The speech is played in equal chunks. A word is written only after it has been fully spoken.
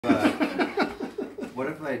What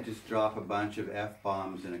if I just drop a bunch of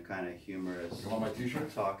F-bombs in a kind of humorous, you want my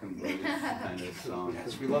t-shirt? Talkin blues kind of song?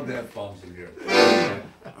 Yes, we love the F-bombs in here.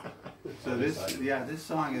 So this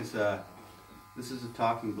song is this is a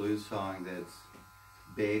Talkin blues song that's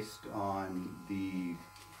based on the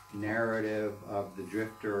narrative of the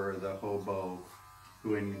drifter or the hobo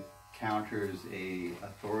who encounters a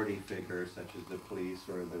authority figure such as the police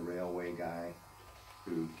or the railway guy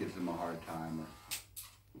who gives him a hard time or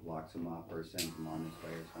locks him up or sends him on his way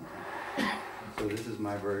or something. So this is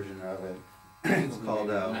my version of it.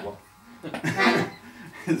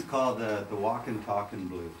 It's called the Walkin' Talkin'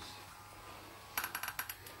 Blues.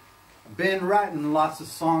 I've been writing lots of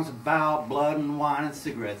songs about blood and wine and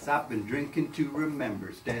cigarettes. I've been drinking to remember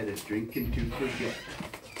instead of drinking to forget.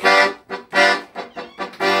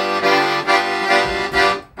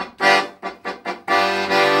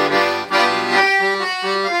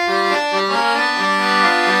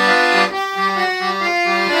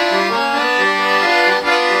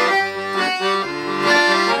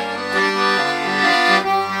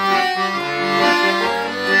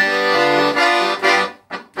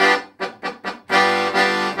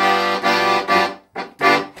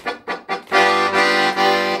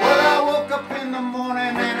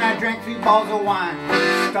 Balls of wine.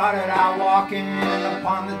 Started out walking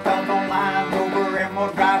upon the telephone lines over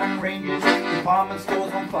emerald driving ranges, department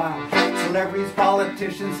stores on fire. Celebrities,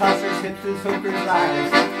 politicians, hustlers, hipsters, hookers,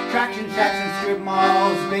 liars, traction shacks and strip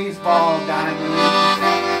malls, baseball diamonds,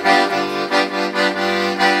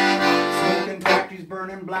 smoking factories,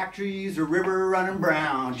 burning black trees, a river running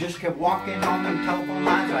brown. Just kept walking on them telephone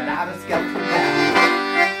lines right out of Skeleton Town.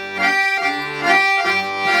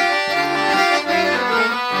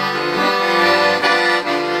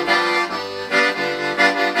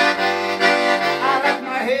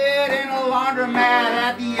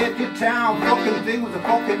 Town. Fucking thing was a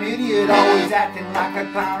fucking idiot, always acting like a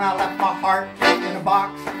clown. I left my heart in a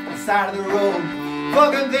box on the side of the road.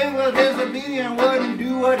 Fucking thing was disobedient, wouldn't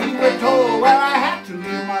do what he was told. Well, I had to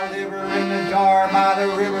leave my liver in the jar by the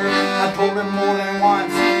river. I told him more than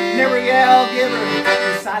once, never yell, give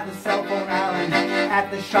her. Beside the cell phone island, at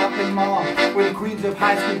the shopping mall, where the queens of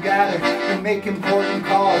high school gather to make important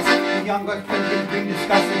calls. The young guys thinking,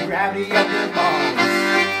 discuss the gravity of their balls.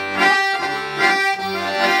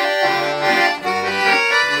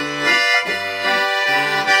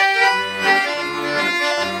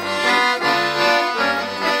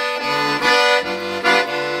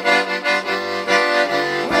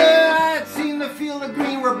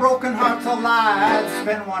 Broken hearts alive.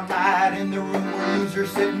 Spent one night in the room where losers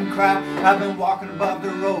sit and cry. I've been walking above the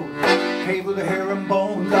road, paved with hair and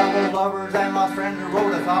bones. I've old lovers and lost friends. The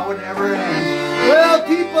road I thought would never end. Well,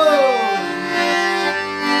 people,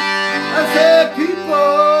 I said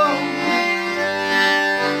people,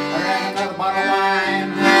 I drank another bottle of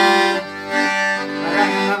wine. I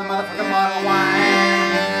drank another motherfucking bottle of wine.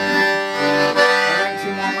 I drank 2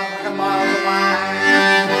 more motherfucking bottles of wine.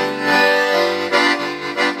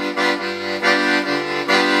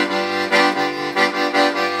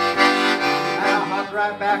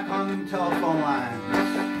 Right back on the telephone lines.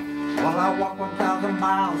 Well, I walked 1,000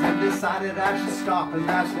 miles and decided I should stop, and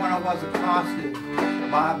that's when I was accosted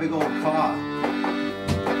by a big old car.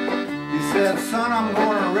 He said, son, I'm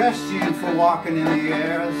going to arrest you for walking in the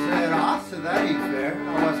air. I said, that ain't fair.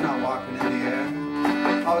 I was not walking in the air.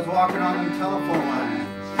 I was walking on them telephone lines.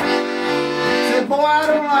 He said, boy, I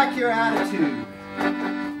don't like your attitude.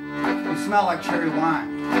 You smell like cherry wine.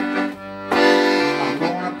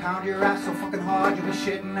 Pound your ass so fucking hard you'll be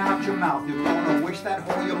shitting out your mouth. You're gonna wish that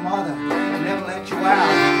whore your mother never let you out.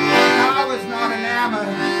 I was not enamored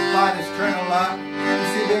by this train of luck. You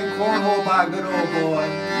see, being cornholed by a good old boy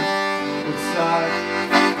would suck.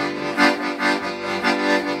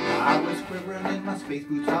 I was quivering in my space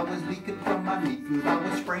boots. I was leaking from my meat food. I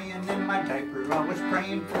was spraying in my diaper. I was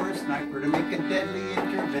praying for a sniper to make a deadly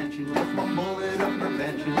intervention. Just my bullet of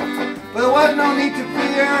prevention. But there was no need to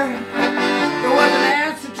fear. There was an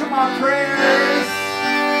answer to my prayers.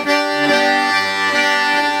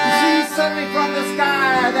 You see, suddenly from the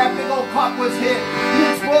sky, that big old cop was hit. He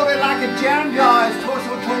exploded like a jam jar, his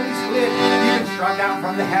torso totally split. He was struck down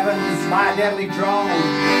from the heavens by a deadly drone,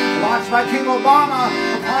 launched by King Obama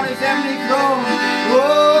upon his empty throne.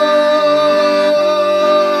 Whoa!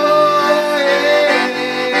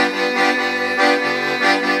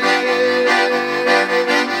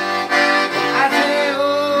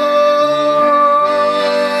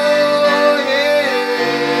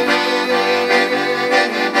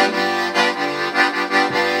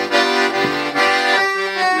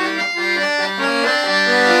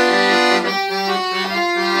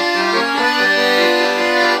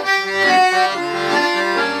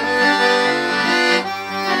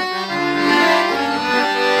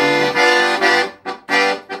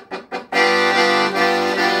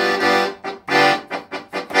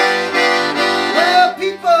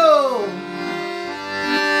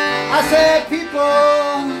 I said, people,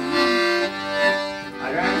 I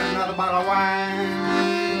drank another bottle of wine.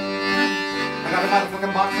 I got a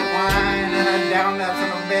motherfucking box of wine and I downed that son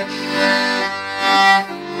of a bitch.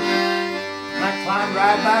 And I climbed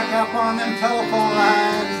right back up on them telephone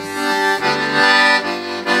lines.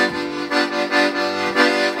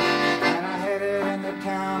 And I headed into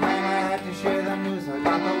town and I had to share the news. I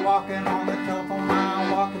got the walking on the telephone line,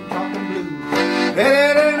 walking, talking blues.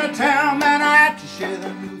 Headed into town, man, I had to share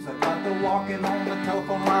the news. I got the walking on the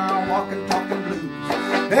telephone line, walking, talking blues.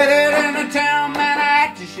 Headed into town, man, I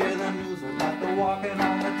had to share the news. I got the walking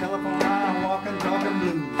on the telephone line, walking, talking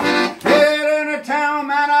blues. Headed into town,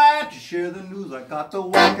 man, I had to share the news. I got the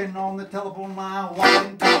walking on the telephone line,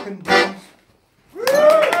 walking, talking blues.